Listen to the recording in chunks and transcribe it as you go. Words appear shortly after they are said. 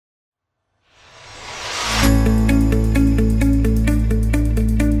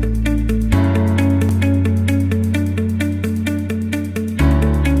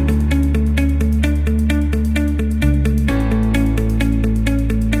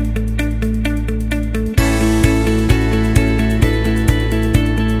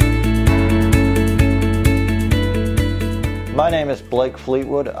is Blake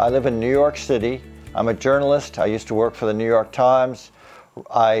Fleetwood. I live in New York City. I'm a journalist. I used to work for the New York Times.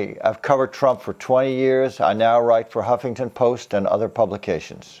 I've covered Trump for 20 years. I now write for Huffington Post and other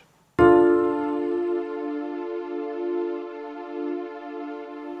publications.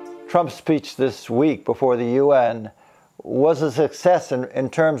 Trump's speech this week before the UN was a success in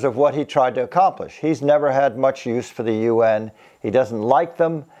terms of what he tried to accomplish. He's never had much use for the UN. He doesn't like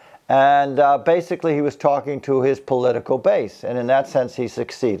them. And basically, he was talking to his political base. And in that sense, he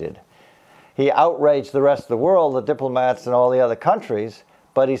succeeded. He outraged the rest of the world, the diplomats and all the other countries,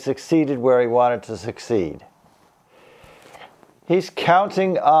 but he succeeded where he wanted to succeed. He's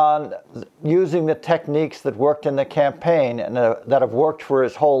counting on using the techniques that worked in the campaign and that have worked for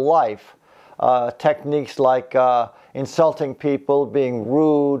his whole life. Techniques like insulting people, being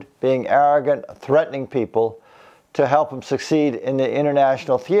rude, being arrogant, threatening people, to help him succeed in the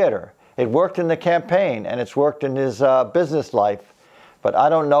international theater. It worked in the campaign and it's worked in his business life, but I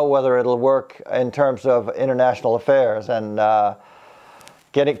don't know whether it'll work in terms of international affairs and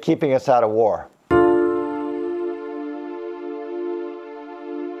keeping us out of war.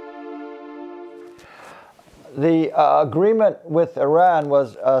 The agreement with Iran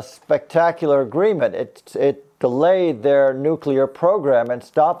was a spectacular agreement. It delayed their nuclear program and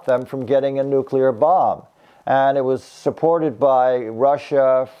stopped them from getting a nuclear bomb. And it was supported by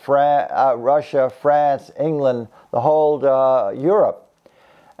Russia, France, England, the whole Europe.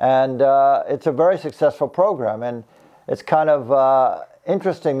 And it's a very successful program. And it's kind of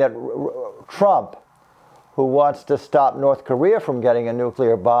interesting that Trump, who wants to stop North Korea from getting a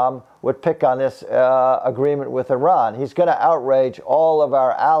nuclear bomb, would pick on this agreement with Iran. He's going to outrage all of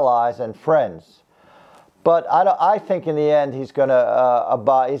our allies and friends. But I think in the end he's going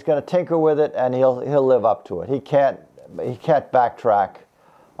to tinker with it and he'll live up to it. He can't backtrack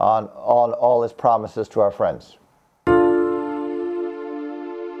on all his promises to our friends.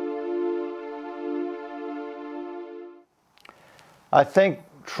 I think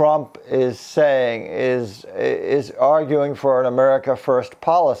Trump is arguing for an America First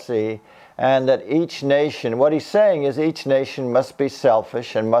policy, and that each nation, what he's saying is each nation must be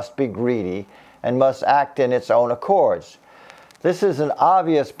selfish and must be greedy and must act in its own accords. This is an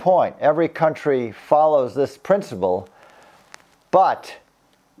obvious point. Every country follows this principle, but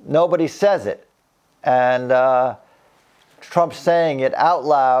nobody says it. And Trump saying it out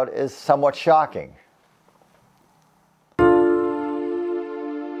loud is somewhat shocking.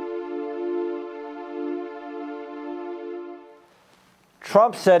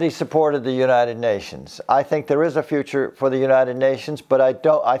 Trump said he supported the United Nations. I think there is a future for the United Nations, but I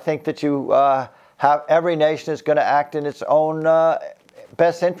think that every nation is going to act in its own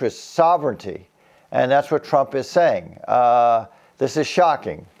best interest, sovereignty. And that's what Trump is saying. This is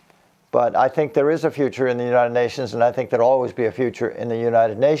shocking, but I think there is a future in the United Nations, and I think there'll always be a future in the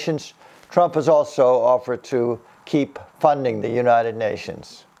United Nations. Trump has also offered to keep funding the United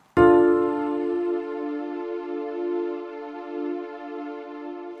Nations.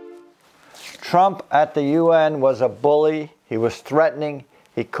 Trump at the UN was a bully. He was threatening.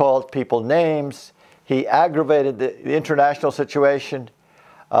 He called people names. He aggravated the international situation.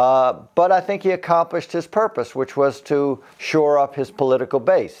 But I think he accomplished his purpose, which was to shore up his political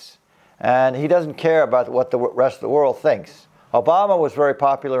base. And he doesn't care about what the rest of the world thinks. Obama was very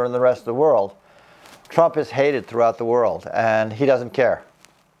popular in the rest of the world. Trump is hated throughout the world, and he doesn't care.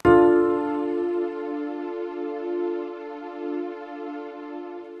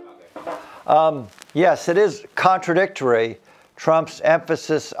 Yes, it is contradictory, Trump's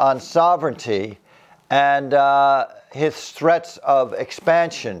emphasis on sovereignty and his threats of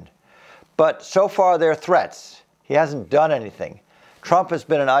expansion. But so far they're threats. He hasn't done anything. Trump has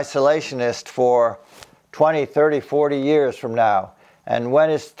been an isolationist for 20, 30, 40 years from now. And when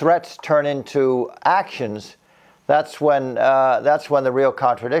his threats turn into actions, that's when the real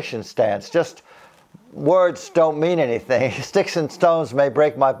contradiction stands. Just words don't mean anything. Sticks and stones may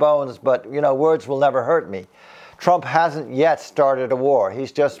break my bones, but words will never hurt me. Trump hasn't yet started a war.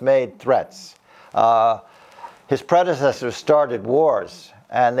 He's just made threats. His predecessors started wars,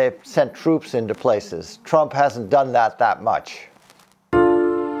 and they've sent troops into places. Trump hasn't done that much.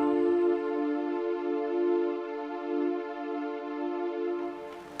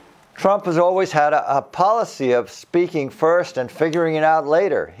 Trump has always had a policy of speaking first and figuring it out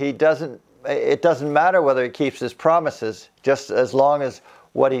later. It doesn't matter whether he keeps his promises, just as long as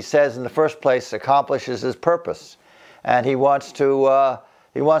what he says in the first place accomplishes his purpose. And he wants to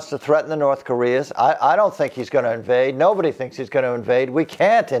threaten the North Koreas. I don't think he's going to invade. Nobody thinks he's going to invade. We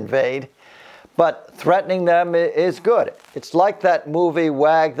can't invade. But threatening them is good. It's like that movie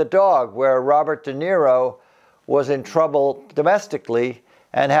Wag the Dog, where Robert De Niro was in trouble domestically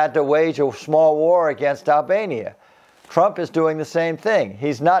and had to wage a small war against Albania. Trump is doing the same thing.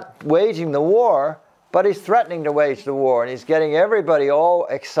 He's not waging the war, but he's threatening to wage the war, and he's getting everybody all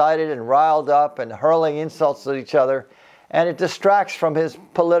excited and riled up and hurling insults at each other, and it distracts from his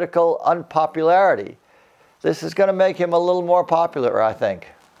political unpopularity. This is going to make him a little more popular, I think.